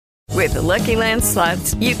With the Lucky Land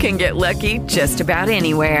Slots, you can get lucky just about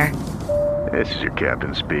anywhere. This is your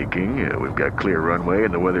captain speaking. We've got clear runway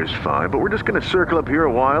and the weather's fine, but we're just going to circle up here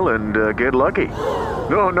a while and get lucky.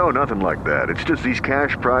 No, nothing like that. It's just these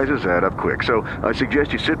cash prizes add up quick. So I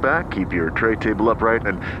suggest you sit back, keep your tray table upright,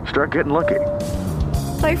 and start getting lucky.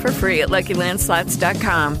 Play for free at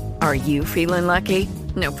LuckyLandSlots.com. Are you feeling lucky?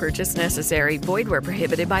 No purchase necessary. Void where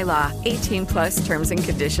prohibited by law. 18 plus terms and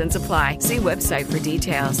conditions apply. See website for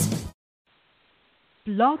details.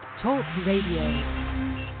 Blog Talk Radio.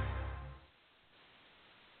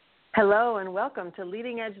 Hello and welcome to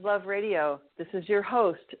Leading Edge Love Radio. This is your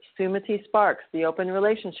host, Sumati Sparks, the Open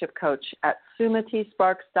Relationship Coach at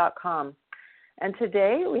sumatisparks.com. And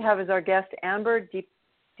today we have as our guest Amber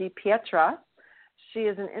DiPietra. She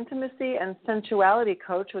is an intimacy and sensuality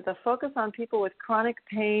coach with a focus on people with chronic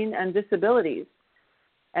pain and disabilities.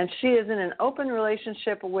 And she is in an open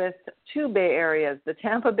relationship with two Bay Areas, the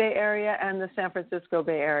Tampa Bay area and the San Francisco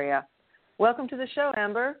Bay Area. Welcome to the show,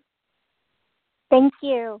 Amber. Thank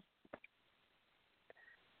you.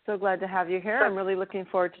 So glad to have you here. I'm really looking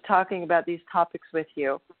forward to talking about these topics with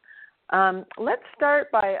you. Let's start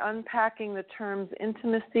by unpacking the terms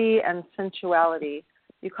intimacy and sensuality.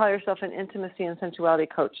 You call yourself an intimacy and sensuality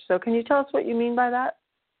coach. So can you tell us what you mean by that?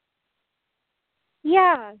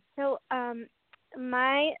 Yeah. So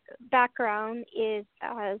my background is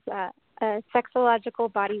as a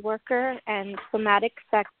sexological body worker and somatic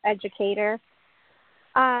sex educator.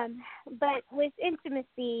 But with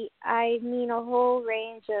intimacy, I mean a whole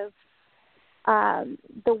range of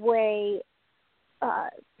the way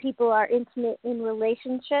people are intimate in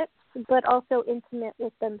relationships, but also intimate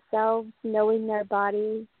with themselves, knowing their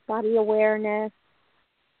body awareness,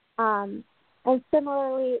 and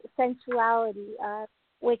similarly sensuality,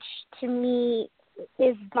 which to me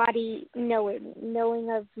is body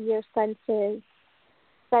knowing of your senses,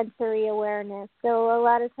 sensory awareness. So a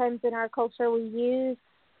lot of times in our culture we use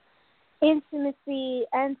intimacy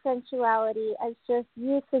and sensuality as just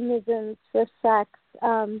euphemisms for sex,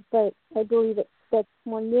 but I believe it's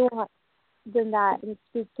more nuanced than that and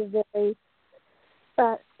speaks to very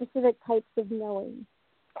specific types of knowing.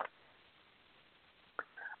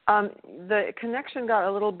 The connection got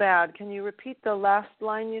a little bad. Can you repeat the last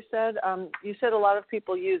line you said? You said a lot of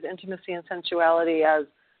people use intimacy and sensuality as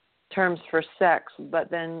terms for sex,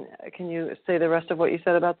 but then can you say the rest of what you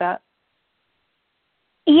said about that?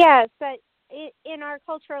 Yes, but in our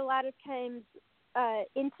culture, a lot of times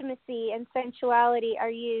intimacy and sensuality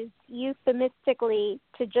are used euphemistically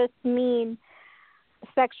to just mean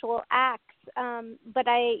sexual acts, but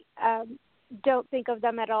I don't think of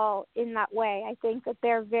them at all in that way. I think that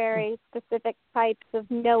they're very specific types of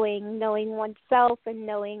knowing oneself and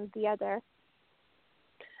knowing the other.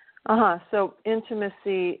 So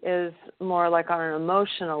intimacy is more like on an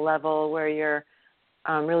emotional level where you're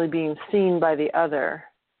really being seen by the other,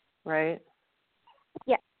 right?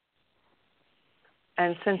 Yeah.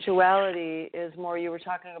 And sensuality is more, you were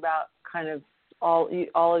talking about kind of all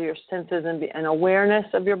of your senses and awareness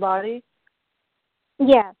of your body?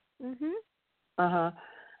 Yeah. Mhm.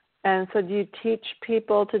 And so do you teach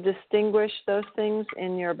people to distinguish those things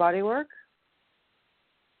in your body work?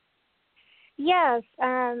 Yes.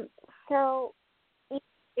 So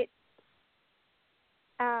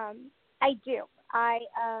I do. I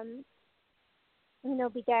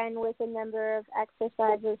began with a number of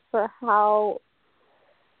exercises for how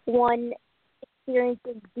one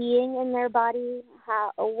experiences being in their body,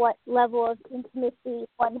 what level of intimacy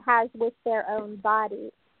one has with their own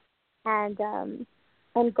body, and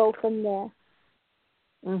go from there.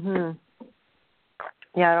 Mhm.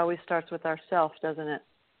 Yeah, it always starts with ourself, doesn't it?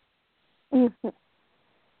 Mhm.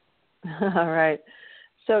 All right.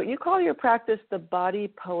 So you call your practice the body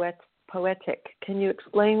poetic. Can you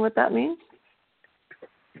explain what that means?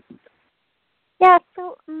 Yeah,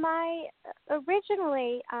 so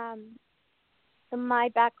originally my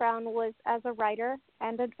background was as a writer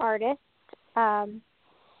and an artist.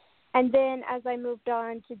 And then as I moved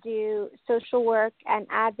on to do social work and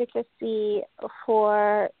advocacy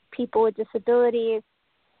for people with disabilities,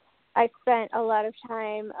 I spent a lot of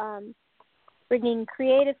time bringing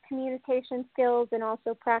creative communication skills and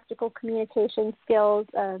also practical communication skills,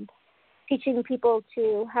 teaching people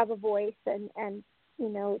to have a voice and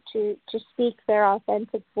to speak their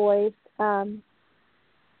authentic voice. And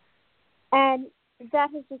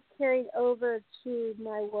that has just carried over to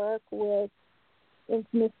my work with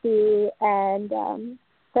intimacy and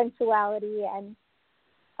sensuality and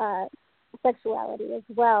sexuality as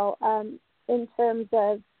well, in terms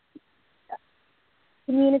of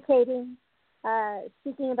communicating,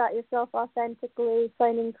 speaking about yourself authentically,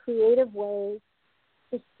 finding creative ways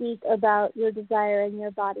to speak about your desire in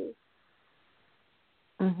your body.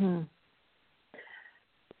 Mhm.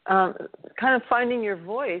 Kind of finding your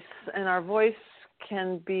voice, and our voice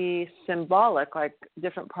can be symbolic, like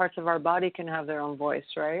different parts of our body can have their own voice,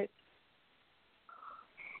 right?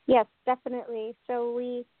 Yes, definitely. So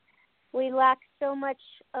we lack so much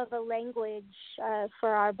of a language for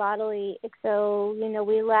our bodily. So,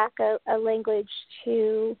 we lack a language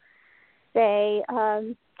to say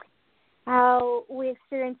how we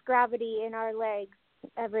experience gravity in our legs.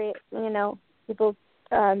 People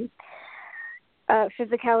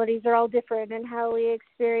physicalities are all different, and how we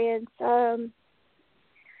experience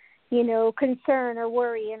concern or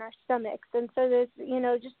worry in our stomachs. And so there's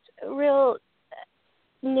just real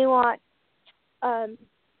nuanced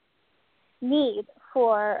need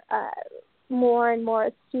for more and more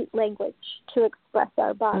astute language to express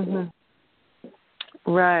our body.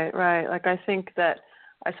 Mm-hmm. Right. Like I think that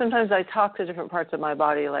sometimes I talk to different parts of my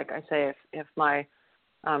body. Like I say, if my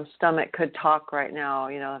stomach could talk right now,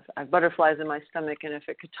 if I have butterflies in my stomach, and if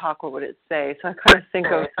it could talk, what would it say? So I kind of think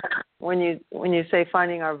of when you say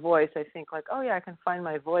finding our voice, I think like, oh yeah, I can find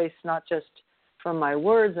my voice not just from my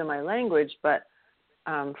words and my language, but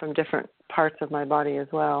from different parts of my body as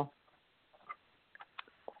well.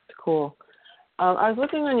 It's cool. I was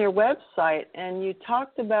looking on your website, and you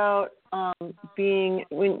talked about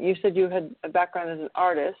when you said you had a background as an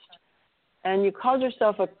artist, and you called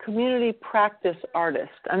yourself a community practice artist.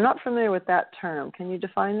 I'm not familiar with that term. Can you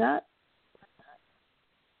define that?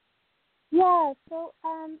 Yeah. So,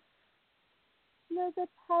 the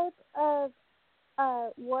type of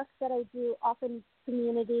work that I do often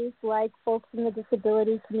communities like folks in the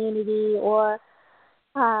disability community, or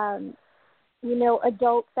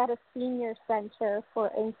adults at a senior center,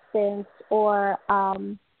 for instance, or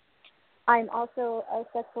I'm also a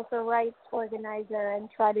sexual rights organizer and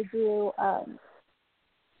try to do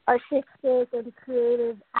artistic and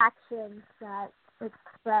creative actions that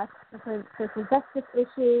express different social justice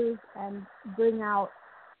issues and bring out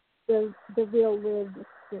the real lived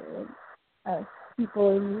experience of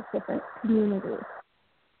people in these different communities.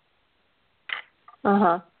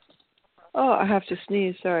 Uh-huh. Oh, I have to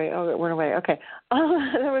sneeze. Sorry. Oh, it went away. Okay.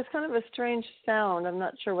 There was kind of a strange sound. I'm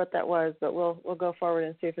not sure what that was, but we'll go forward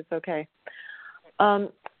and see if it's okay.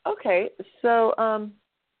 Okay. So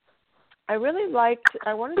I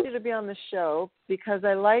wanted you to be on the show because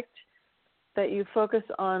I liked that you focus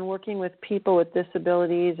on working with people with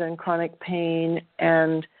disabilities and chronic pain,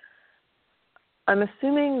 and I'm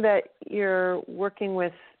assuming that you're working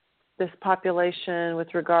with this population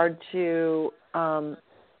with regard to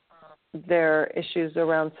their issues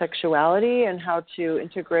around sexuality and how to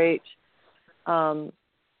integrate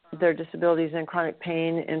their disabilities and chronic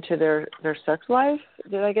pain into their sex life.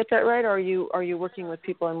 Did I get that right? Or are you working with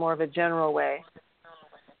people in more of a general way?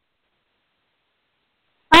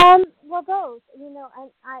 Well, both.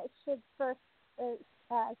 I should first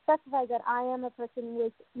specify that I am a person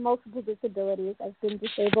with multiple disabilities. I've been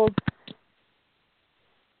disabled.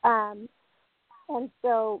 And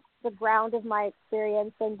so the ground of my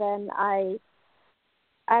experience, and then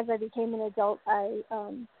as I became an adult, I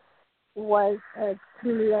was a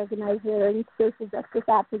community organizer and social justice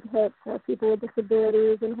advocate for people with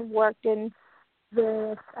disabilities, and have worked in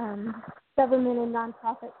various government and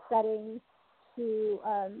nonprofit settings to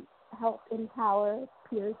help empower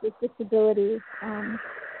peers with disabilities.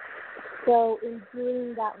 So in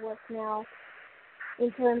doing that work now,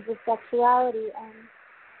 in terms of sexuality,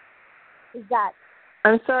 is that...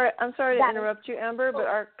 I'm sorry to interrupt you, Amber, but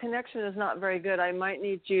our connection is not very good. I might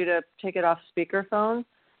need you to take it off speakerphone.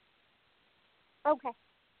 Okay.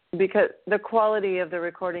 Because the quality of the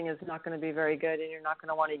recording is not going to be very good, and you're not going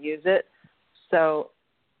to want to use it. So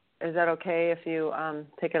is that okay if you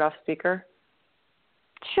take it off speaker?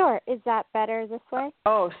 Sure. Is that better this way?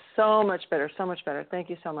 Oh, so much better. Thank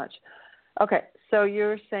you so much. Okay, so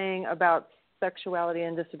you're saying about sexuality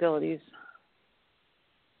and disabilities.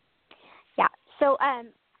 Yeah. So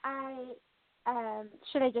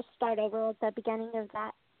should I just start over at the beginning of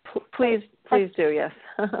that? Please do, yes.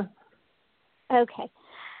 Okay.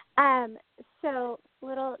 So a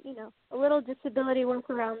little disability work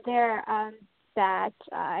around there that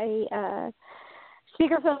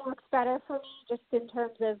speakerphone works better for me just in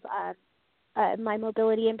terms of my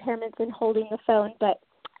mobility impairments in holding the phone, but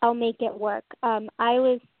I'll make it work. I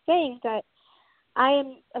was saying that I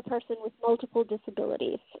am a person with multiple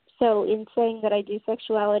disabilities. So in saying that I do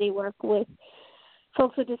sexuality work with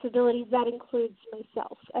folks with disabilities, that includes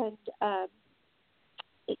myself. And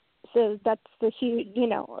so that's the huge,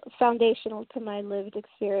 foundational to my lived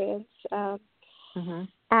experience. Mm-hmm.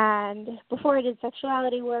 And before I did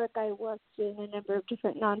sexuality work, I worked in a number of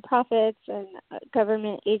different nonprofits and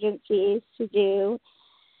government agencies to do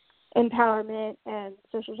empowerment and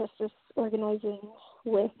social justice organizing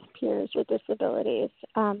with peers with disabilities.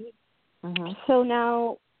 So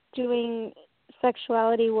now doing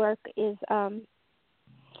sexuality work is,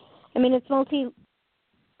 it's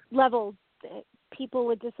multi-level. People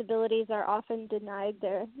with disabilities are often denied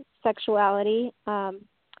their sexuality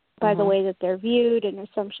by the way that they're viewed and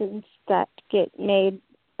assumptions that get made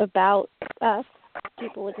about us,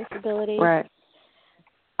 people with disabilities. Right.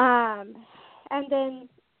 And then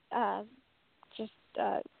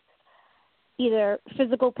either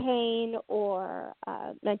physical pain or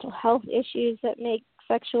mental health issues that make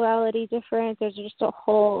sexuality different. There's just a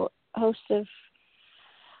whole host of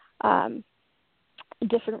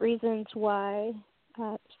different reasons why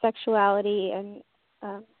sexuality and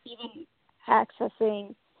even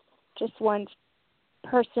accessing just one's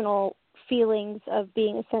personal feelings of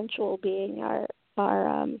being a sensual being are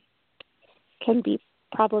can be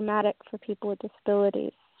problematic for people with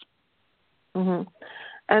disabilities. Mm-hmm.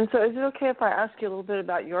 And so is it okay if I ask you a little bit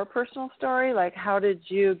about your personal story? Like, how did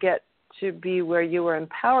you get to be where you were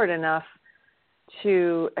empowered enough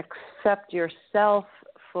to accept yourself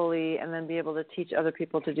fully and then be able to teach other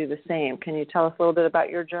people to do the same? Can you tell us a little bit about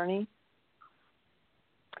your journey?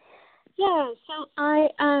 Yeah, so I,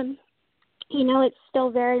 it's still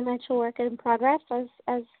very much a work in progress as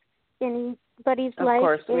anybody's life. Of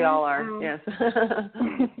course, we all are, yes.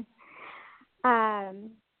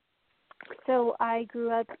 So I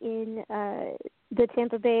grew up in the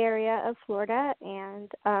Tampa Bay area of Florida,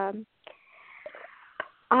 and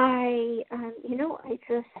I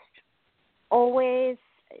just always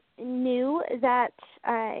knew that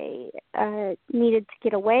I needed to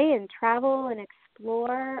get away and travel and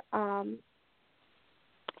explore.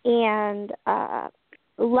 And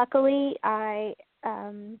luckily, I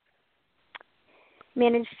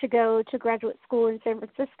managed to go to graduate school in San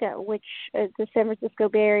Francisco, which the San Francisco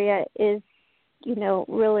Bay Area is,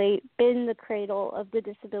 really been the cradle of the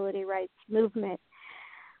disability rights movement.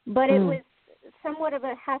 But it was somewhat of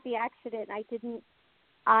a happy accident.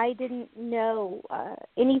 I didn't know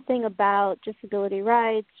anything about disability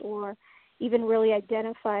rights or even really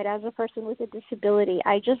identified as a person with a disability.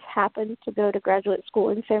 I just happened to go to graduate school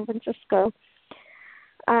in San Francisco.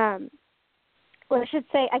 Well, I should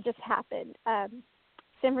say I just happened. The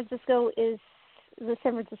San Francisco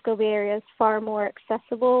Bay Area is far more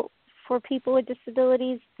accessible for people with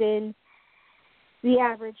disabilities than the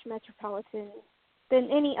average than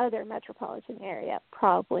any other metropolitan area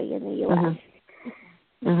probably in the U.S.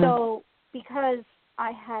 So because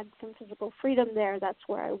I had some physical freedom there, that's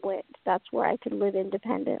where I went. That's where I could live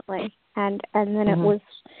independently. And then it was,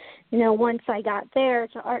 once I got there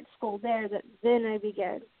to art school there, that then I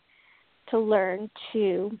began to learn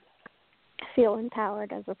to feel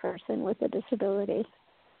empowered as a person with a disability.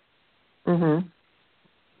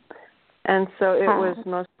 And so it was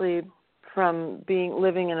mostly from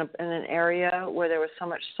living in an area where there was so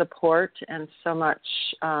much support and so much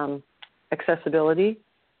accessibility.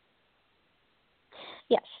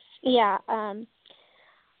 Yes. Yeah. I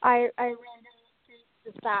really don't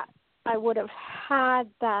think that I would have had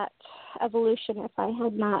that evolution if I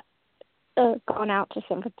had not gone out to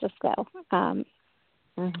San Francisco.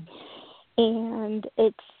 And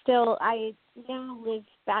it's still, I now live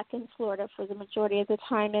back in Florida for the majority of the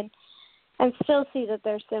time and still see that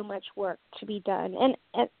there's so much work to be done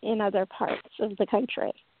in other parts of the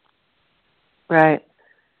country. Right.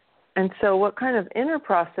 And so what kind of inner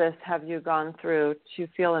process have you gone through to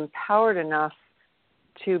feel empowered enough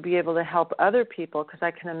to be able to help other people? Because I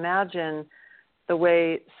can imagine the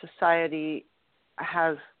way society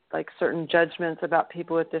has like certain judgments about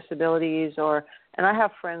people with disabilities and I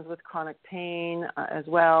have friends with chronic pain as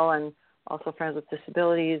well and also friends with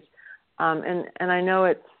disabilities. And I know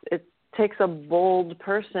it takes a bold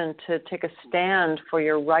person to take a stand for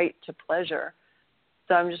your right to pleasure.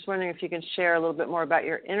 So I'm just wondering if you can share a little bit more about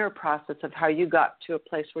your inner process of how you got to a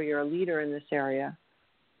place where you're a leader in this area.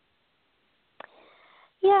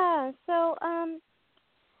 Yeah, so,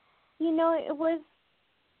 it was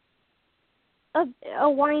a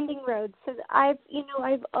winding road. So I've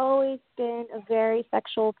always been a very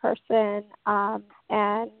sexual person,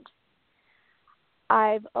 and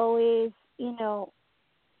I've always,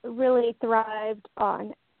 really thrived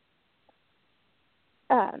on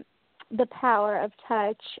the power of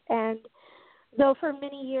touch. And though for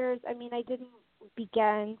many years, I didn't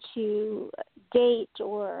begin to date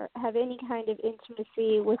or have any kind of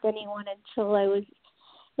intimacy with anyone until I was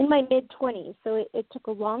in my mid-20s. So it took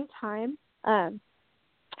a long time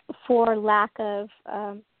for lack of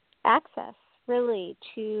access, really,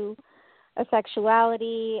 to a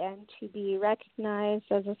sexuality and to be recognized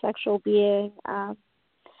as a sexual being.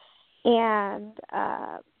 And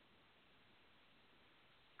a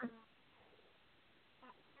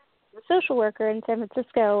social worker in San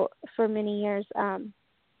Francisco for many years,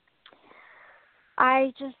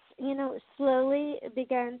 I just, slowly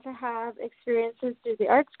began to have experiences through the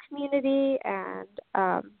arts community, and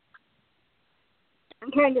I'm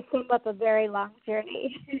trying to sum up a very long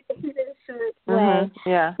journey in a short way.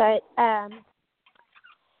 Yeah. But, I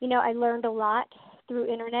learned a lot through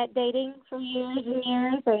internet dating for years and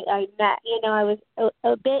years. I met, I was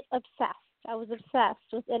a bit obsessed. I was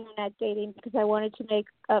obsessed with internet dating because I wanted to make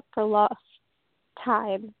up for lost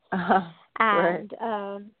time and,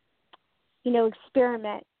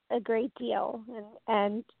 experiment a great deal.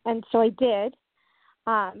 And so I did.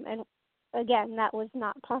 And again, that was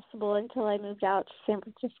not possible until I moved out to San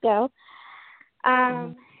Francisco.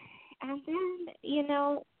 And then,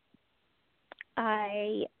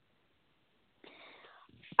 I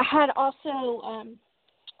had also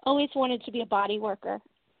always wanted to be a body worker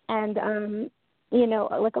and,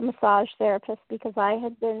 like a massage therapist, because I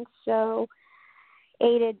had been so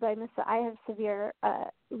aided by I have severe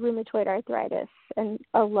rheumatoid arthritis and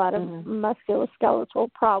a lot of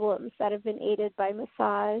musculoskeletal problems that have been aided by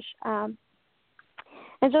massage. And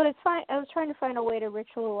so I was trying to find a way to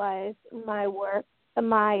ritualize my work,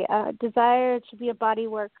 my desire to be a body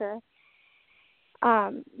worker.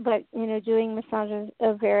 But, doing massage is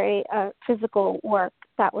a very physical work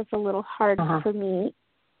that was a little hard for me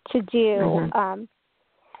to do.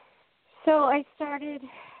 So I started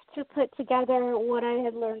to put together what I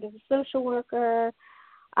had learned as a social worker,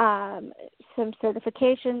 some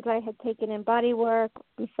certifications I had taken in body work,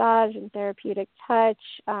 massage, and therapeutic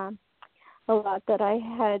touch, a lot that I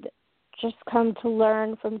had just come to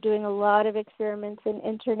learn from doing a lot of experiments in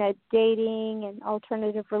internet dating and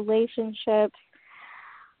alternative relationships.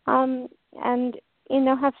 And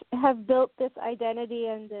have built this identity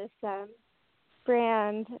and this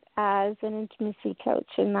brand as an intimacy coach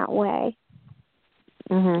in that way.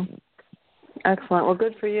 Excellent. Well,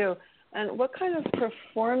 good for you. And what kind of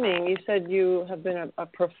performing? You said you have been a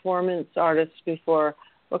performance artist before.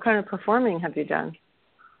 What kind of performing have you done?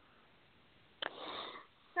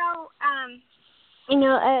 So,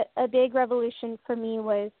 a big revolution for me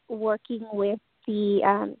was working with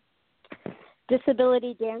the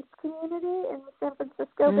disability dance community in the San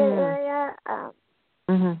Francisco Bay Area.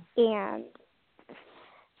 And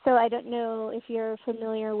so I don't know if you're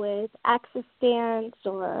familiar with Axis Dance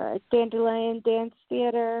or Dandelion Dance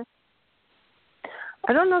Theater.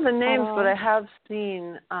 I don't know the names, but I have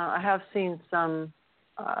seen some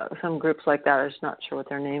groups like that. I'm just not sure what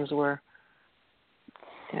their names were.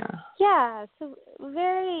 Yeah, so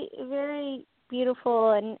very, very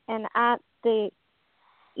beautiful and at the,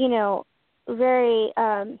 very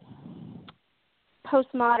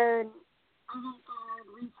postmodern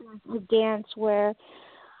of dance where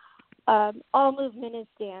all movement is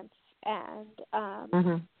dance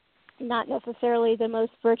and not necessarily the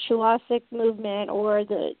most virtuosic movement or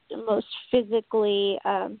the most physically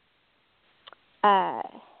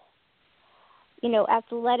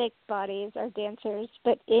athletic bodies are dancers,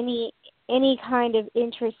 but any kind of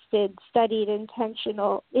interesting, studied,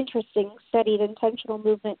 intentional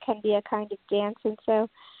movement can be a kind of dance. And so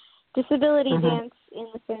disability dance in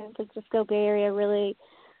the San Francisco Bay Area really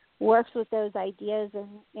works with those ideas.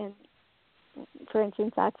 And for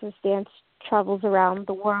instance, Axis Dance travels around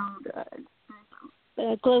the world,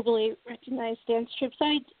 globally recognized dance trips.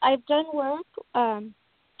 I've done work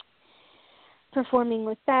performing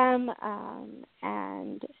with them,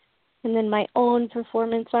 and then my own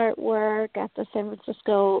performance artwork at the San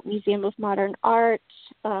Francisco Museum of Modern Art.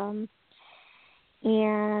 And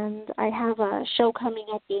I have a show coming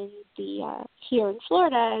up in here in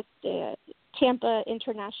Florida at the Tampa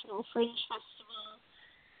International Fringe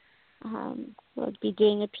Festival. We'll be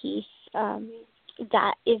doing a piece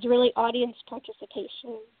that is really audience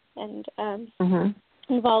participation and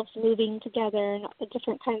involves moving together and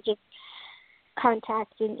different kinds of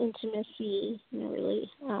contact and intimacy, really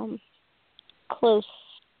close,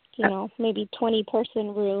 maybe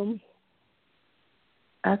 20-person room.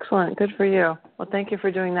 Excellent. Good for you. Well, thank you for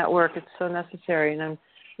doing that work. It's so necessary, and I'm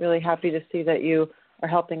really happy to see that you are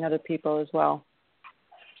helping other people as well.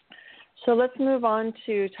 So let's move on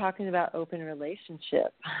to talking about open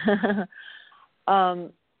relationship.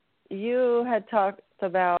 You had talked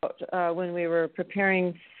about, when we were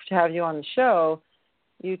preparing to have you on the show,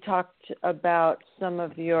 you talked about some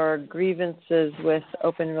of your grievances with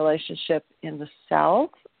open relationship in the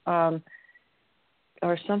South.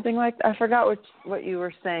 or something like that. I forgot what you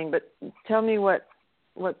were saying, but tell me what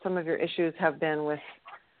some of your issues have been with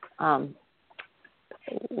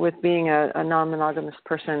being a non-monogamous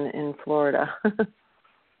person in Florida.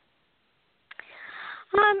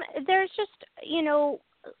 There's just,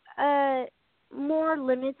 more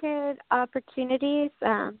limited opportunities,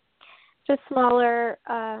 just smaller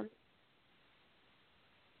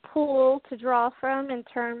pool to draw from in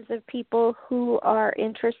terms of people who are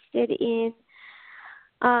interested in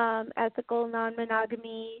ethical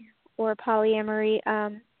non-monogamy or polyamory.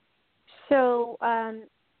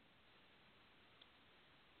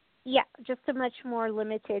 Just a much more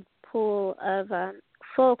limited pool of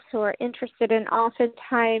folks who are interested, and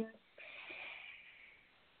oftentimes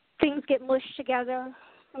things get mushed together.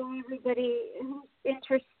 So everybody who's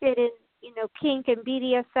interested in, kink and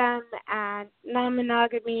BDSM and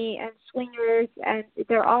non-monogamy and swingers, and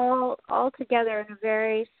they're all together in a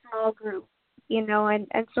very small group,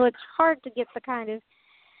 and so it's hard to get the kind of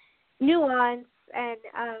nuance and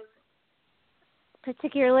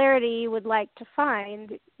particularity you would like to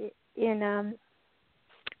find in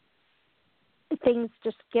things.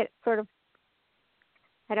 Just get sort of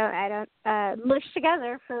mushed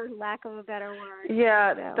together, for lack of a better word.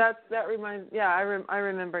 Yeah, so. that reminds. Yeah, I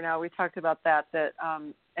remember now. We talked about that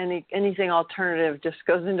anything alternative just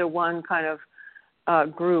goes into one kind of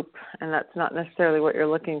group, and that's not necessarily what you're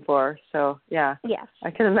looking for. So yeah, yes,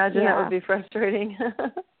 I can imagine that would be frustrating.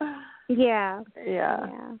 Yeah.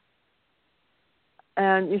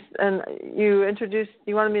 And you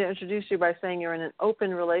wanted me to introduce you by saying you're in an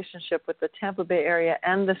open relationship with the Tampa Bay area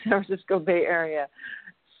and the San Francisco Bay Area.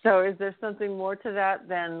 So is there something more to that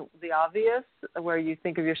than the obvious, where you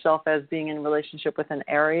think of yourself as being in a relationship with an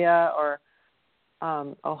area or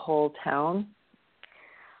a whole town?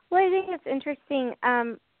 Well, I think it's interesting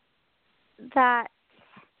that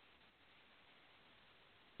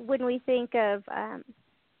when we think of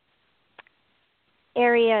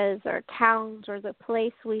areas or towns or the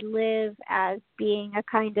place we live as being a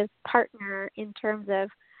kind of partner in terms of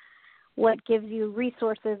what gives you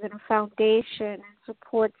resources and a foundation and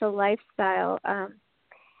supports a lifestyle.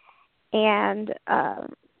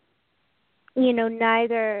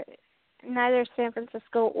 Neither San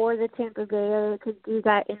Francisco or the Tampa Bay area could do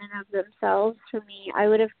that in and of themselves for me. I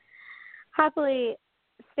would have happily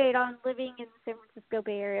stayed on living in the San Francisco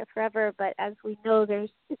Bay Area forever, but as we know,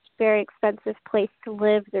 it's a very expensive place to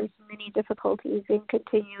live. There's many difficulties in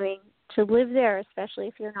continuing to live there, especially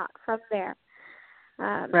if you're not from there.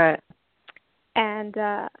 Right. And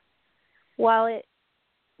while it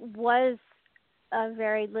was a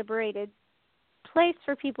very liberated place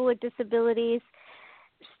for people with disabilities,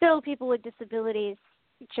 still people with disabilities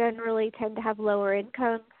generally tend to have lower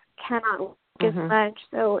incomes, cannot work as much.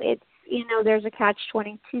 So it's, there's a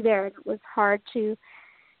catch-22 there, and it was hard to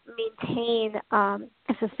maintain a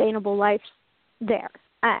sustainable life there.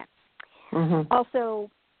 Also,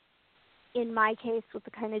 in my case, with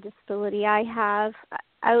the kind of disability I have,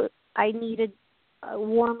 I needed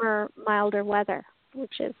warmer, milder weather,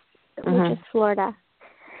 which is Florida.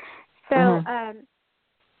 So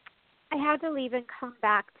I had to leave and come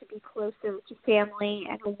back to be closer to family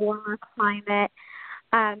and a warmer climate.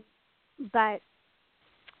 But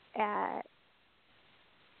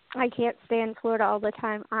I can't stay in Florida all the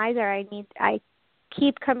time either. I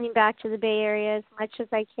keep coming back to the Bay Area as much as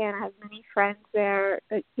I can. I have many friends there,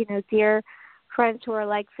 dear friends who are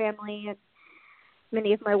like family, and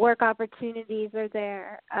many of my work opportunities are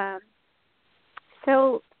there.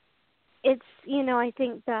 So it's, I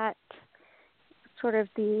think that sort of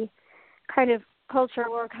the kind of culture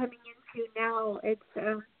we're coming into now, it's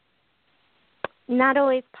not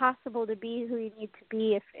always possible to be who you need to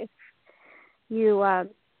be if you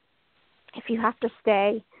have to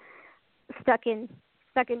stay stuck in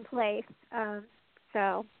place.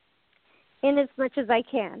 So in as much as I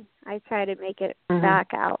can, I try to make it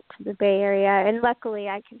back out to the Bay Area, and luckily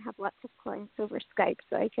I can have lots of clients over Skype,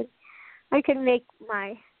 so I can make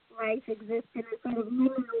my life exist in a sort of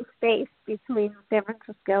liminal space between San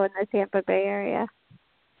Francisco and the Tampa Bay Area.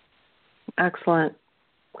 Excellent.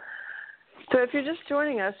 So if you're just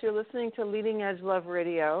joining us, you're listening to Leading Edge Love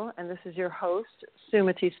Radio, and this is your host,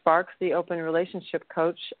 Sumati Sparks, the Open Relationship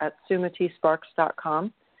Coach at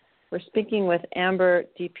sumatisparks.com. We're speaking with Amber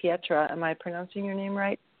DiPietra. Am I pronouncing your name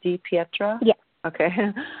right? DiPietra? Yeah. Okay.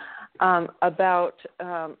 About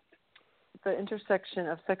the intersection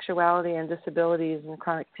of sexuality and disabilities and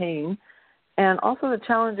chronic pain, and also the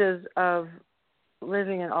challenges of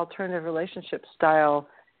living an alternative relationship style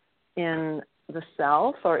in the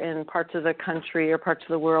South or in parts of the country or parts of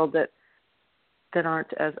the world that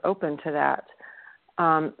aren't as open to that.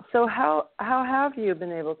 So how have you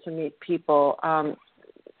been able to meet people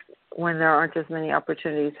when there aren't as many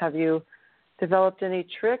opportunities? Have you developed any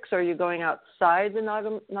tricks? Are you going outside the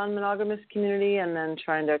non-monogamous community and then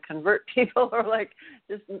trying to convert people, or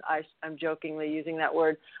I'm jokingly using that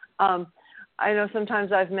word. I know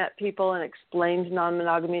sometimes I've met people and explained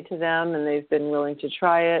non-monogamy to them, and they've been willing to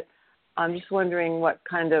try it. I'm just wondering what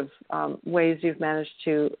kind of ways you've managed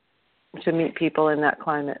to meet people in that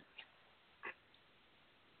climate.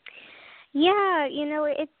 Yeah,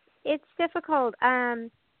 it's difficult.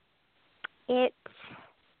 And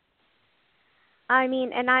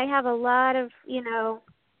I have a lot of,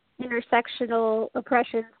 intersectional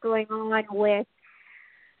oppressions going on with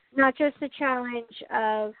not just the challenge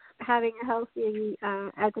of having a healthy,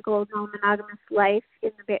 ethical, non-monogamous life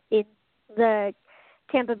in the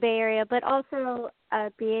Tampa Bay area, but also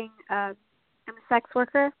being I'm a sex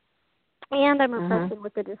worker and I'm a person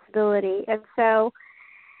with a disability, and so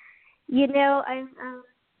I'm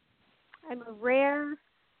a rare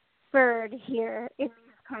bird here in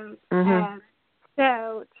these coasts.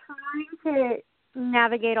 So trying to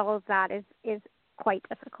navigate all of that is quite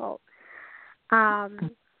difficult.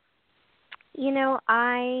 I'm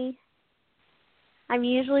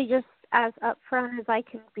usually just as upfront as I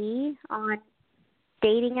can be on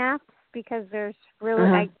dating apps, because there's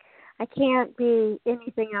really I can't be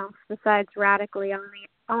anything else besides radically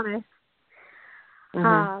honest.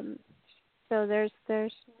 So there's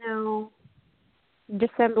no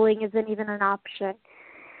dissembling isn't even an option.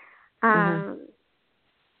 And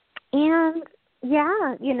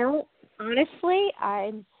yeah, honestly,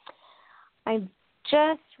 I'm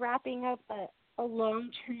just wrapping up a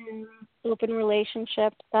long-term open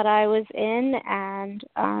relationship that I was in, and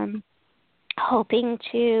hoping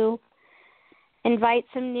to invite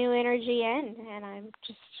some new energy in, and I'm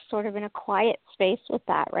just sort of in a quiet space with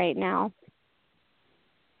that right now.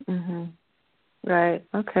 Right.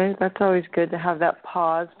 Okay. That's always good to have that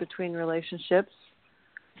pause between relationships.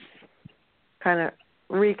 Kind of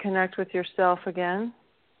reconnect with yourself again.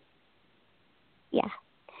 Yeah.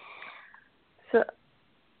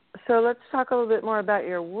 So let's talk a little bit more about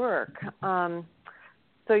your work.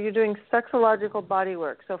 So you're doing sexological body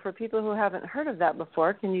work. So for people who haven't heard of that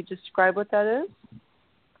before, can you describe what that is?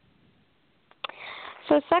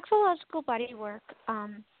 So sexological body work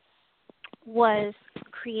was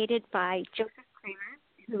created by Joseph Kramer,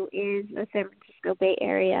 who is a San Francisco Bay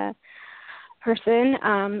Area person,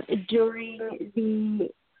 during the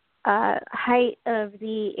height of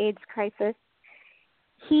the AIDS crisis.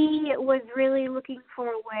 He was really looking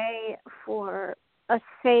for a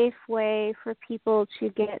safe way for people to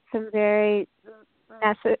get some very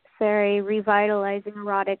necessary, revitalizing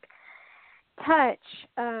erotic touch.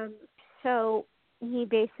 So he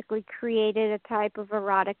basically created a type of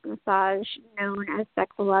erotic massage known as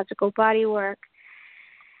sexological body work.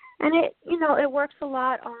 And it works a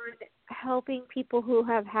lot on helping people who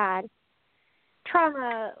have had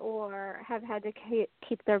trauma or have had to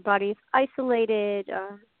keep their bodies isolated,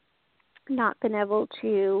 not been able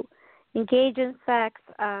to engage in sex,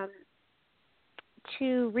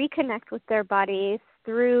 to reconnect with their bodies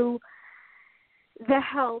through the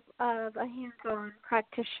help of a hands-on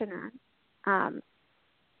practitioner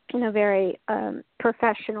in a very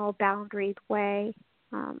professional, boundaried way.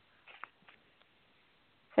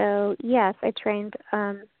 So, yes, I trained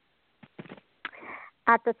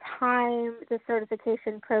at the time the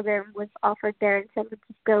certification program was offered there in San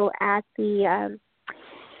Francisco at the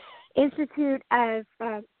Institute of,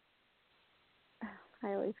 I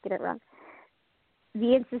always get it wrong,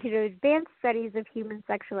 the Institute of Advanced Studies of Human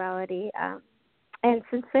Sexuality. And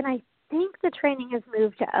since then, I think the training has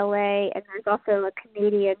moved to LA, and there's also a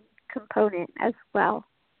Canadian component as well.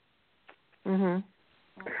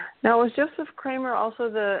 Now, was Joseph Kramer also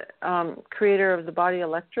the creator of the Body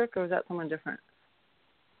Electric, or was that someone different?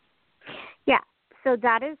 Yeah, so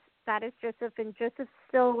that is Joseph, and Joseph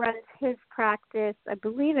still runs his practice, I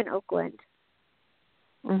believe, in Oakland.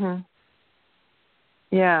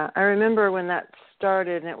 Yeah, I remember when that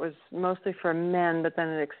started, and it was mostly for men, but then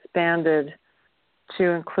it expanded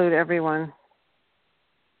to include everyone.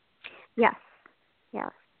 Yes.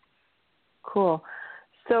 Cool.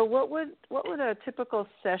 So what would a typical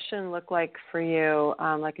session look like for you,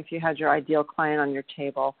 like if you had your ideal client on your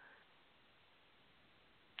table?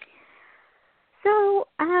 So,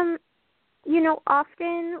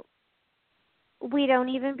 often we don't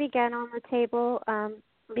even begin on the table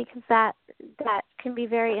because that can be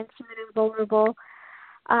very intimate and vulnerable.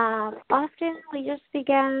 Often we just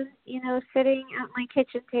begin, sitting at my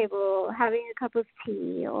kitchen table, having a cup of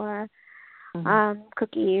tea or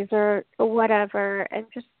cookies or whatever, and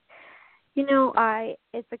just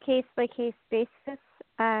It's a case-by-case basis,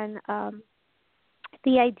 and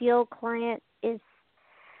the ideal client is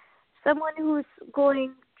someone who's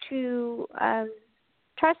going to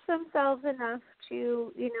trust themselves enough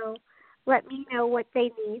to, let me know what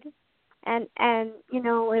they need. And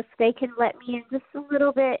if they can let me in just a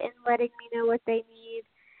little bit in letting me know what they need,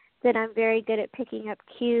 then I'm very good at picking up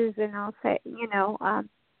cues, and I'll say,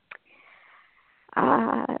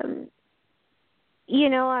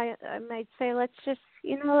 I might say, let's just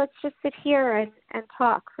sit here and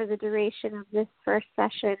talk for the duration of this first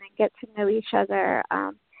session and get to know each other,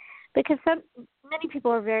 because many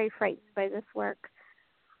people are very frightened by this work.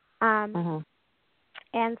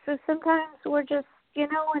 And so sometimes we're just, and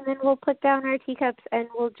then we'll put down our teacups and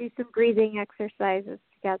we'll do some breathing exercises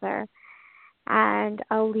together. And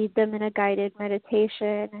I'll lead them in a guided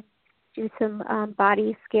meditation and do some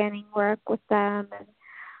body scanning work with them, and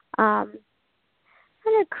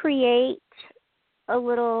kind of create a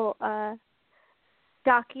little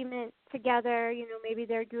document together. Maybe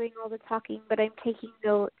they're doing all the talking, but I'm taking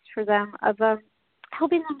notes for them of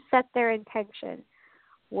helping them set their intention.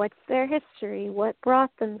 What's their history? What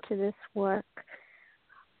brought them to this work?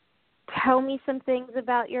 Tell me some things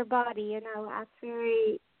about your body, and I'll ask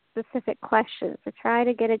very specific questions to try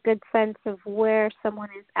to get a good sense of where someone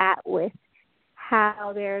is at with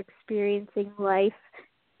how they're experiencing life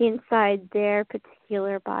inside their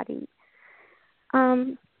particular body,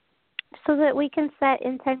 so that we can set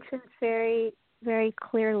intentions very, very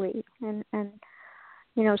clearly and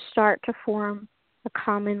start to form a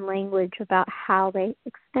common language about how they,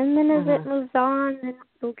 and then as it moves on, then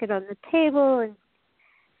we'll get on the table and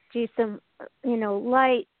do some,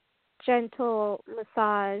 light, gentle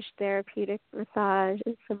massage, therapeutic massage,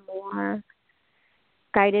 and some more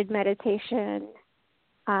guided meditation,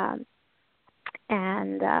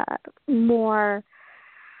 and more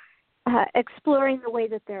exploring the way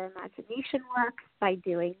that their imagination works by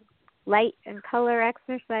doing light and color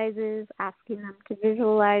exercises, asking them to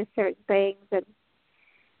visualize certain things, and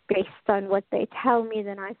based on what they tell me,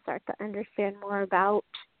 then I start to understand more about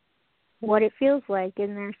what it feels like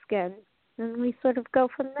in their skin, and we sort of go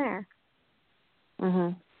from there.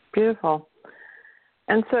 Beautiful.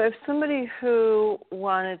 And so if somebody who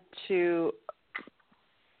wanted to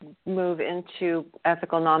move into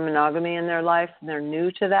ethical non-monogamy in their life and they're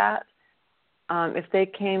new to that, if they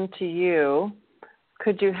came to you,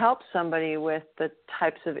 could you help somebody with the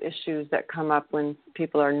types of issues that come up when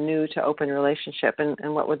people are new to open relationship,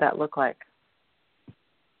 and what would that look like?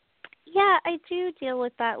 Yeah, I do deal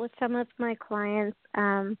with that with some of my clients.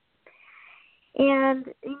 And,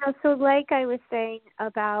 so like I was saying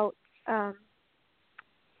about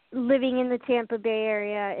living in the Tampa Bay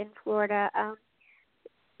area in Florida,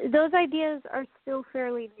 those ideas are still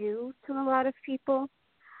fairly new to a lot of people.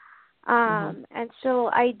 And so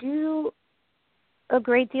I do a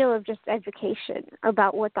great deal of just education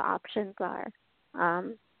about what the options are,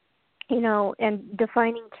 and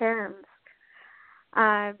defining terms.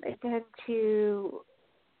 I tend to,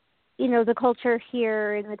 the culture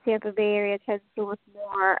here in the Tampa Bay area tends to look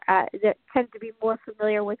more, tend to be more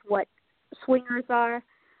familiar with what swingers are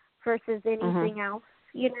versus anything else,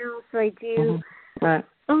 so I do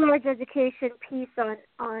a large education piece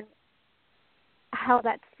on how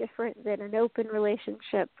that's different than an open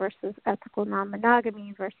relationship versus ethical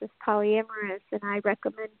non-monogamy versus polyamorous, and I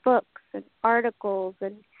recommend books and articles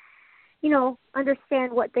and,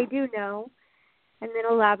 understand what they do know, and then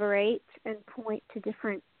elaborate and point to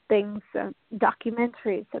different things,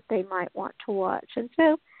 documentaries that they might want to watch. And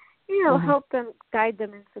so, help them, guide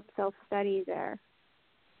them in some self-study there.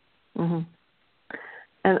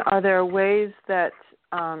 And are there ways that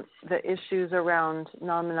the issues around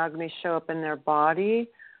non-monogamy show up in their body,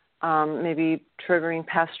 maybe triggering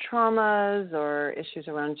past traumas or issues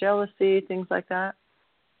around jealousy, things like that?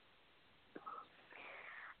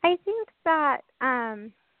 I think that,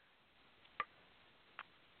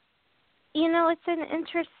 it's an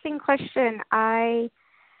interesting question. I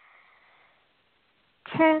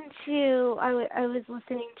was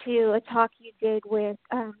listening to a talk you did with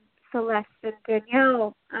Celeste and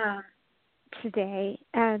Danielle today,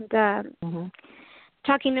 and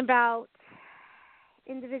talking about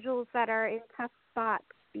individuals that are in tough spots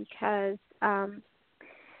because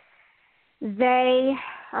they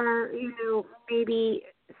are, maybe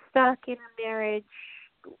stuck in a marriage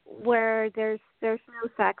where there's no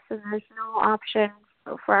sex and there's no option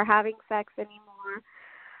for having sex anymore,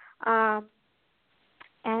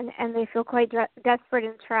 and they feel quite desperate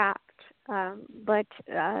and trapped, but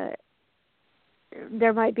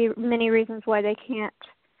there might be many reasons why they can't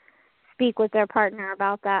speak with their partner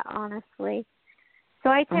about that honestly. So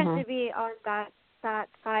I tend to be on that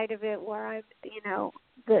side of it where I'm,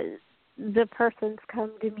 the person's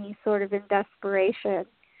come to me sort of in desperation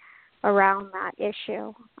around that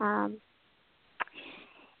issue.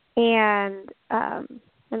 And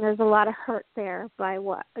there's a lot of hurt there by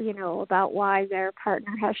about why their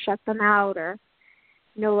partner has shut them out or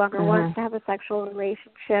no longer wants to have a sexual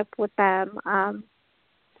relationship with them. I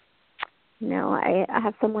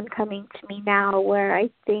have someone coming to me now where I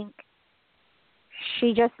think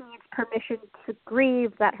she just needs permission to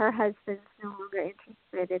grieve that her husband's no longer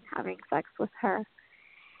interested in having sex with her,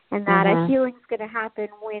 and that a healing's going to happen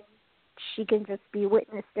when she can just be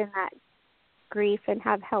witnessed in that grief and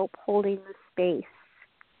have help holding the space.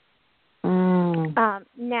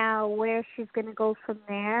 Now, where she's going to go from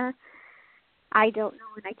there, I don't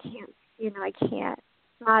know, and I can't. It's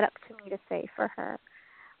not up to me to say for her,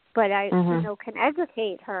 but I, can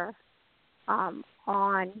educate her on.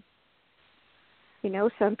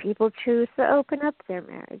 Some people choose to open up their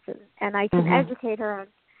marriage, and I can educate her on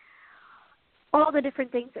all the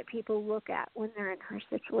different things that people look at when they're in her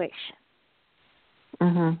situation.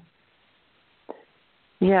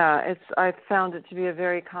 Yeah, I found it to be a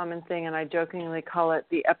very common thing, and I jokingly call it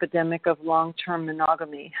the epidemic of long-term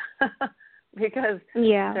monogamy, because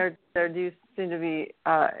there do seem to be,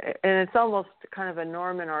 and it's almost kind of a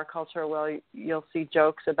norm in our culture. Well, you'll see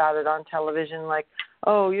jokes about it on television, like,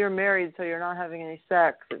 "Oh, you're married, so you're not having any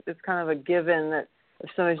sex." It's kind of a given that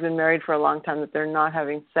if somebody's been married for a long time, that they're not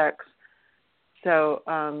having sex. So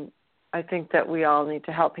I think that we all need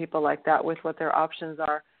to help people like that with what their options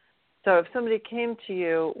are. So if somebody came to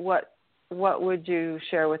you, what would you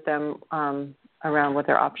share with them around what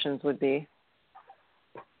their options would be?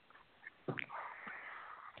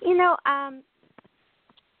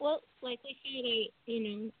 Well, like we said,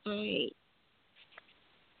 I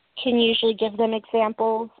can usually give them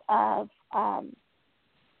examples of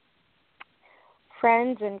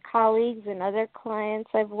friends and colleagues and other clients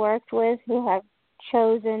I've worked with who have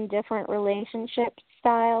chosen different relationship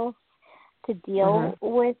styles to deal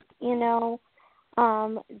with,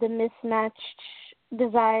 the mismatched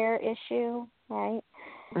desire issue, right?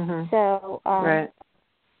 So,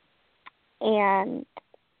 and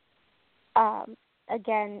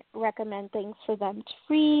again, recommend things for them to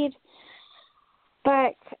read.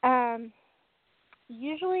 But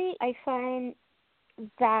usually I find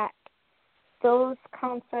that those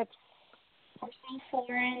concepts are so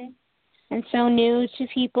foreign and so new to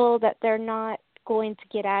people that they're not going to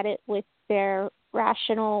get at it with their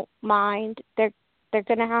rational mind. They're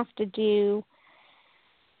going to have to do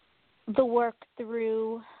the work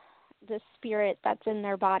through the spirit that's in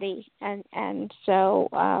their body, and so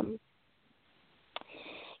a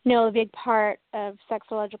big part of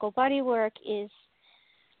sexological body work is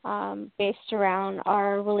based around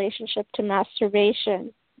our relationship to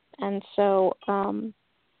masturbation, and so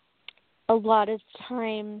a lot of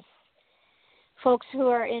times folks who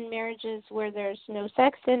are in marriages where there's no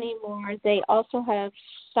sex anymore, they also have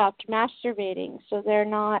stopped masturbating, so they're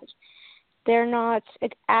not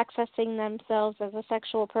accessing themselves as a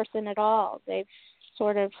sexual person at all. They've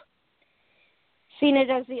sort of seen it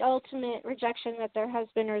as the ultimate rejection that their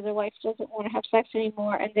husband or their wife doesn't want to have sex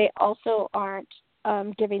anymore, and they also aren't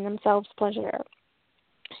giving themselves pleasure.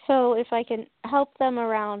 So if I can help them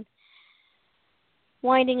around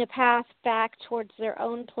winding a path back towards their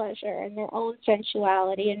own pleasure and their own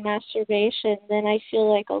sensuality and masturbation, then I feel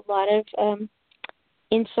like a lot of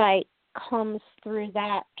insight comes through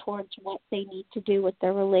that towards what they need to do with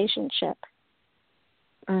their relationship.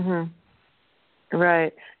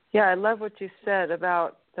 Right. Yeah, I love what you said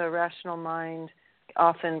about the rational mind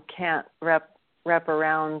often can't wrap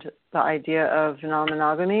around the idea of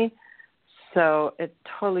non-monogamy. So it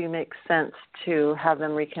totally makes sense to have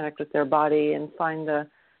them reconnect with their body and find the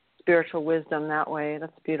spiritual wisdom that way.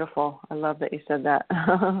 That's beautiful. I love that you said that.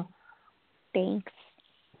 Thanks.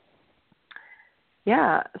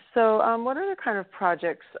 Yeah. So what other kind of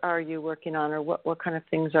projects are you working on, or what kind of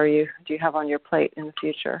things do you have on your plate in the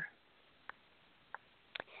future?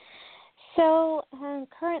 So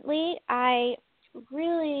currently I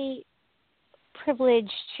really privileged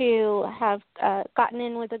to have gotten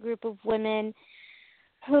in with a group of women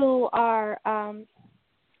who are a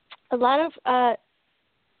lot of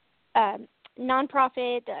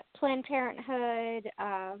nonprofit, Planned Parenthood,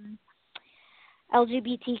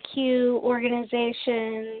 LGBTQ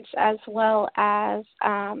organizations, as well as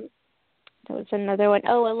there was another one.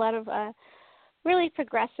 A lot of really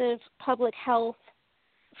progressive public health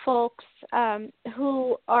folks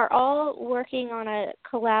who are all working on a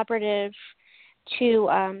collaborative to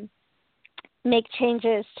make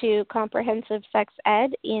changes to comprehensive sex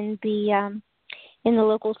ed in the in the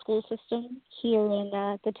local school system here in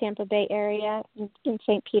the Tampa Bay area, in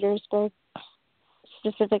St. Petersburg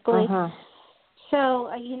specifically. Uh-huh. So,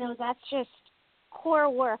 that's just core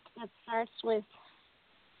work that starts with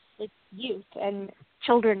youth and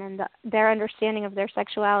children and their understanding of their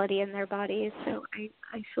sexuality and their bodies. So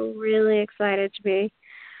I feel really excited to be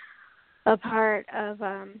a part of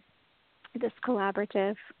this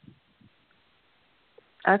collaborative.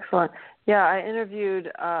 Excellent. Yeah, I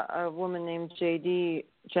interviewed a woman named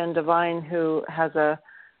Jen Devine, who has a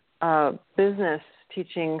business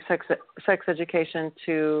teaching sex education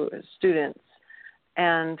to students.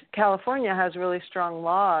 And California has really strong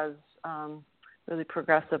laws, really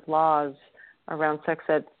progressive laws around sex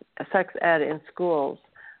ed in schools.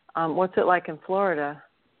 What's it like in Florida?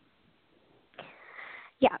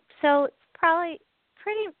 Yeah, so it's probably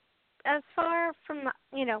pretty as far from,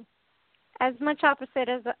 as much opposite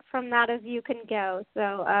from that as you can go.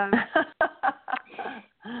 So,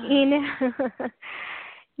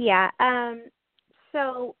 yeah.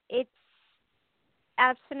 So it's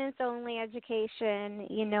abstinence-only education.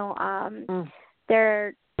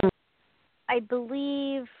 There, I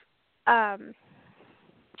believe, and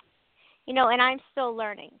I'm still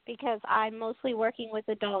learning because I'm mostly working with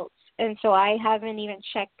adults, and so I haven't even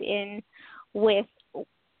checked in with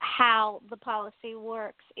how the policy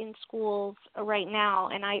works in schools right now,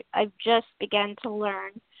 and I've just begun to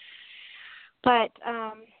learn. But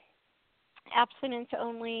abstinence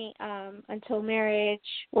only until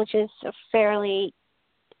marriage, which is a fairly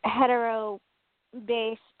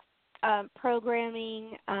hetero-based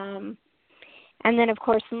programming, and then, of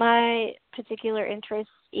course, my particular interest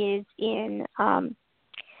is in,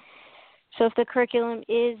 so if the curriculum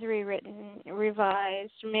is rewritten,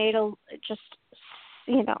 revised, made just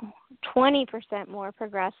 20% more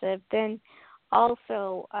progressive, then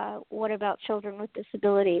also what about children with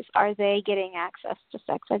disabilities? Are they getting access to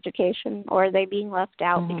sex education, or are they being left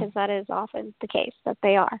out? Mm-hmm. Because that is often the case, that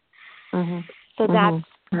they are. Mm-hmm. So that's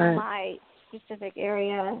right. my specific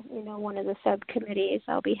area, one of the subcommittees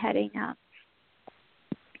I'll be heading up.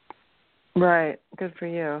 Right. Good for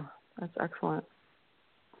you. That's excellent.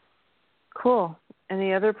 Cool.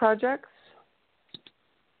 Any other projects?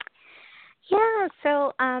 Yeah,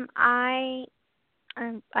 so I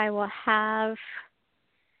will have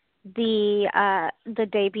the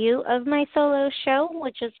debut of my solo show,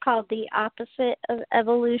 which is called The Opposite of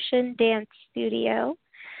Evolution Dance Studio,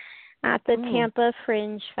 at the Tampa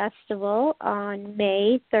Fringe Festival on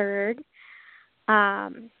May 3rd.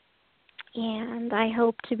 And I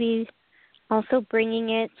hope to be also bringing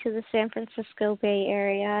it to the San Francisco Bay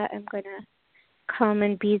Area. I'm going to come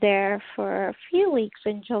and be there for a few weeks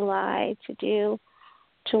in July to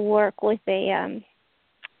work with a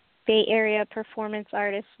Bay Area performance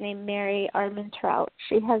artist named Mary Armentrout.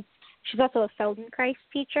 She's also a Feldenkrais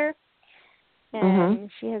teacher,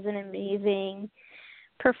 and she has an amazing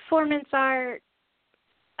performance art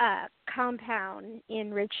compound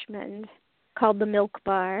in Richmond called the Milk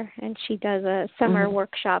Bar, and she does a summer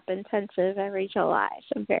workshop intensive every July.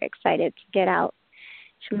 So I'm very excited to get out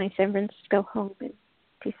to my San Francisco home and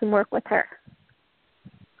do some work with her.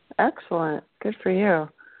 Excellent. Good for you.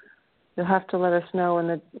 You'll have to let us know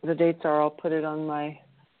when the dates are. I'll put it on my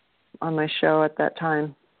show at that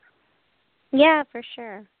time. Yeah, for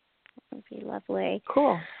sure. That would be lovely.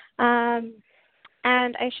 Cool.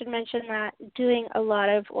 And I should mention that doing a lot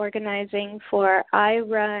of organizing I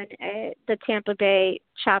run the Tampa Bay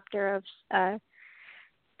chapter of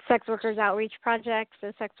Sex Workers Outreach Project.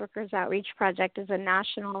 The Sex Workers Outreach Project is a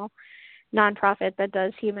national nonprofit that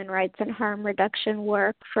does human rights and harm reduction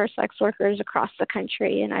work for sex workers across the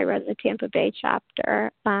country, and I run the Tampa Bay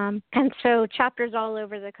chapter. And so chapters all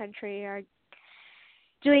over the country are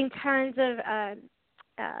doing tons of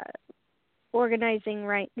organizing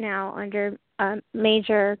right now under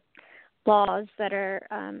major laws that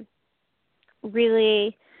are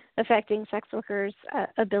really affecting sex workers'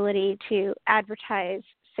 ability to advertise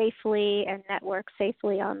safely and network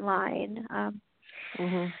safely online.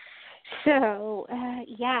 So,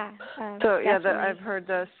 yeah. I've heard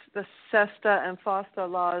the SESTA and FOSTA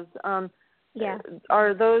laws. Yeah.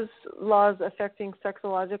 Are those laws affecting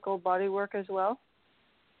sexological body work as well?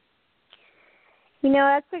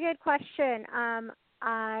 That's a good question.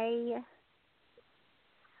 I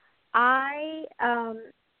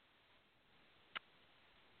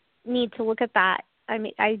need to look at that. I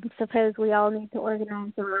mean, I suppose we all need to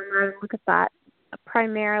organize and look at that.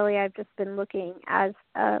 Primarily, I've just been looking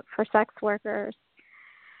for sex workers,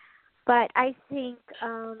 but I think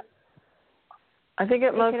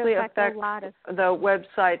it mostly affects a lot of the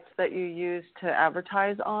websites that you use to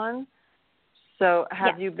advertise on. So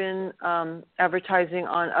have you been advertising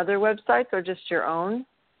on other websites or just your own?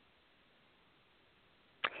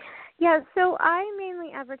 Yeah, so I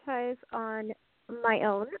mainly advertise on my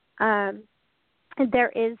own. There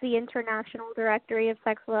is the International Directory of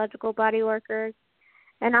Sexological Body Workers,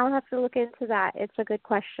 and I'll have to look into that. It's a good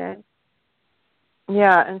question.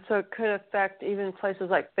 Yeah, and so it could affect even places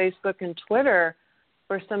like Facebook and Twitter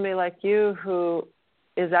for somebody like you who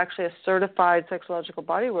is actually a certified sexological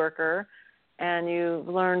body worker, and you've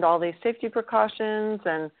learned all these safety precautions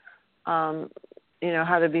and,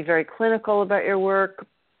 how to be very clinical about your work,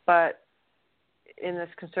 but in this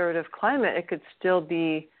conservative climate, it could still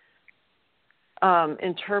be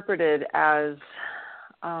interpreted as,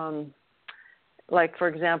 like, for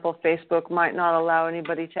example, Facebook might not allow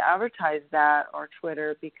anybody to advertise that, or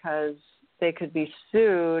Twitter, because they could be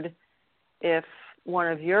sued if one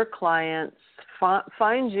of your clients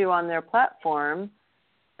finds you on their platform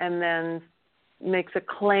and then makes a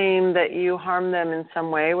claim that you harmed them in some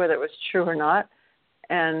way, whether it was true or not,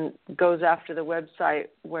 and goes after the website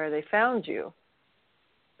where they found you.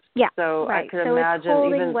 Yeah, so right. I could so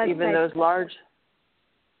imagine even those large.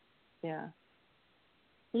 Yeah.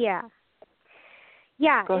 Yeah.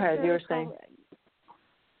 Go ahead. You were saying.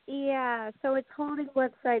 Yeah. So it's holding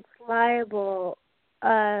websites liable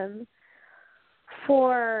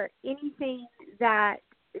for anything that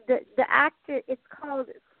the act. It's called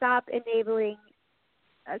Stop Enabling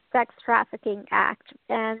Sex Trafficking Act,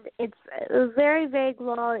 and it's a very vague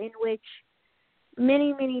law in which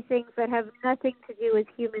many things that have nothing to do with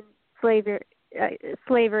human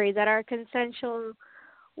slavery that are consensual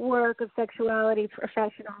work of sexuality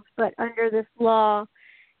professionals, but under this law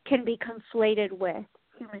can be conflated with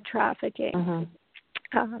human trafficking.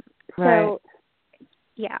 Mm-hmm. Right. So,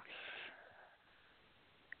 yeah.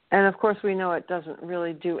 And of course, we know it doesn't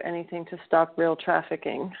really do anything to stop real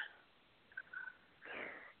trafficking.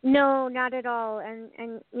 No, not at all. And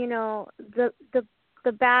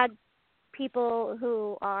the bad people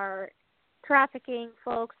who are trafficking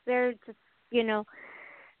folks, they're just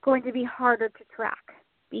going to be harder to track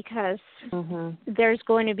because there's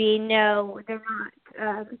going to be they're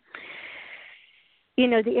not.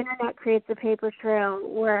 The internet creates a paper trail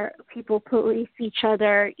where people police each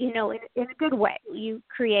other, in a good way. You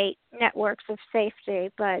create networks of safety,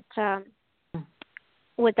 but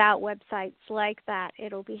without websites like that,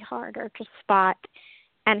 it'll be harder to spot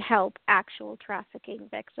and help actual trafficking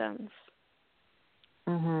victims.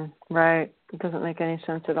 Right. It doesn't make any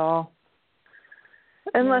sense at all.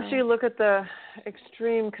 Unless you look at the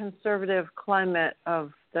extreme conservative climate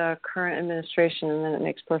of the current administration, and then it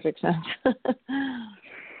makes perfect sense.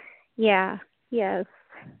 Yeah. Yes.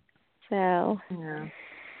 So. Yeah.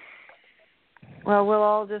 Well, we'll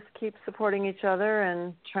all just keep supporting each other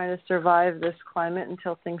and trying to survive this climate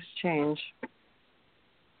until things change.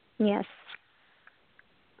 Yes.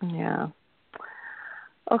 Yeah.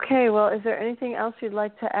 Okay. Well, is there anything else you'd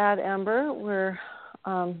like to add, Amber?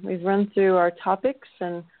 We've run through our topics,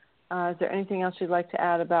 and is there anything else you'd like to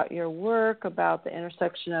add about your work, about the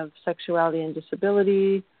intersection of sexuality and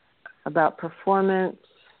disability, about performance,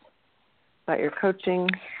 about your coaching?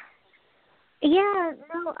 Yeah,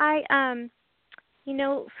 no, I,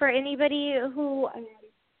 for anybody who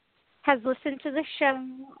has listened to the show,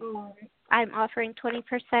 I'm offering 20%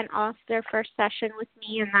 off their first session with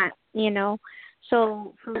me, and that,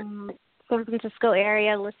 so from San Francisco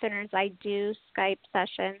area listeners, I do Skype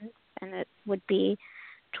sessions, and it would be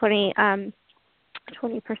 20%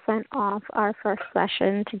 off our first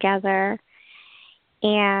session together.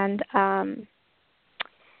 And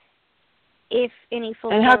if any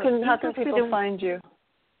folks and how can people find you?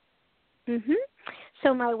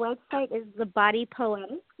 So my website is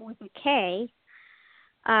thebodypoetic with a K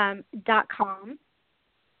 .com,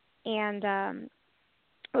 and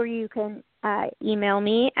or you can email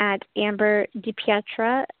me at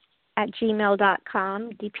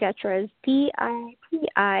amberdipietra@gmail.com. DiPietra is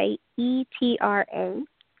DiPietra.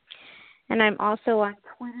 And I'm also on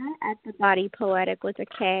Twitter at thebodypoetic with a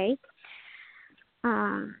K.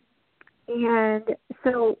 And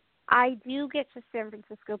so I do get to San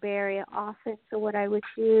Francisco Bay Area often, so what I would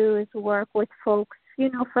do is work with folks,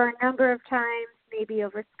 for a number of times, maybe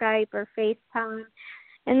over Skype or FaceTime,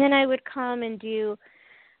 and then I would come and do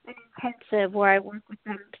an intensive where I work with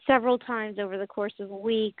them several times over the course of a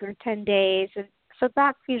week or 10 days, and so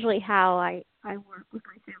that's usually how I work with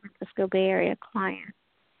my San Francisco Bay Area clients.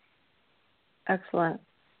 Excellent.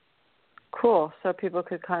 Cool. So people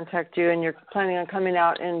could contact you, and you're planning on coming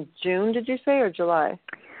out in June, did you say, or July?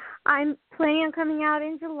 I'm planning on coming out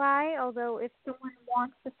in July, although if someone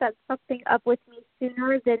wants to set something up with me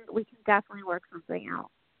sooner, then we can definitely work something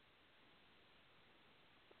out.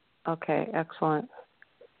 Okay, excellent.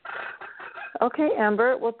 Okay,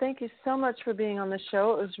 Amber, well, thank you so much for being on the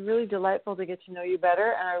show. It was really delightful to get to know you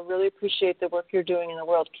better, and I really appreciate the work you're doing in the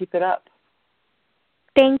world. Keep it up.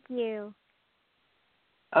 Thank you.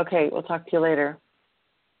 Okay, we'll talk to you later.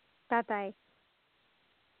 Bye-bye.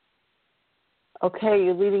 Okay,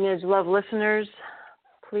 you Leading Edge Love listeners,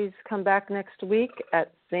 please come back next week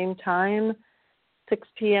at same time, 6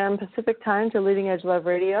 p.m. Pacific time to Leading Edge Love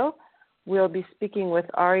Radio. We'll be speaking with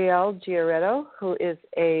Ariel Giaretto, who is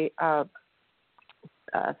a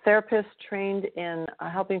therapist trained in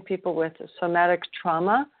helping people with somatic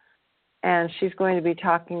trauma, and she's going to be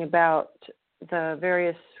talking about the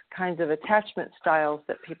various kinds of attachment styles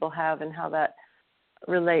that people have and how that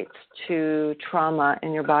relates to trauma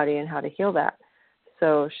in your body and how to heal that.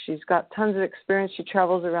 So she's got tons of experience. She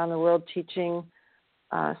travels around the world teaching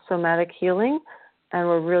somatic healing, and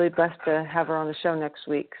we're really blessed to have her on the show next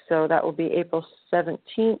week. So that will be April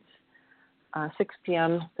 17th, 6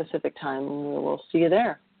 p.m. Pacific time. We will see you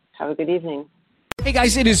there. Have a good evening. Hey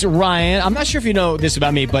guys, it is Ryan. I'm not sure if you know this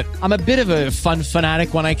about me, but I'm a bit of a fun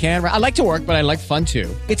fanatic when I can. I like to work, but I like fun too.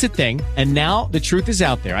 It's a thing. And now the truth is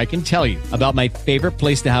out there. I can tell you about my favorite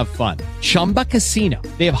place to have fun. Chumba Casino.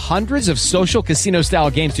 They have hundreds of social casino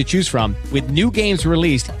style games to choose from with new games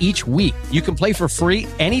released each week. You can play for free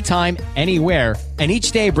anytime, anywhere. And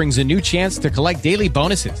each day brings a new chance to collect daily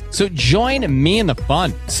bonuses. So join me in the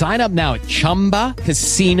fun. Sign up now at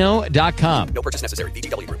ChumbaCasino.com. No purchase necessary.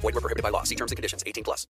 VGW Group. Void where prohibited by law. See terms and conditions. 18+.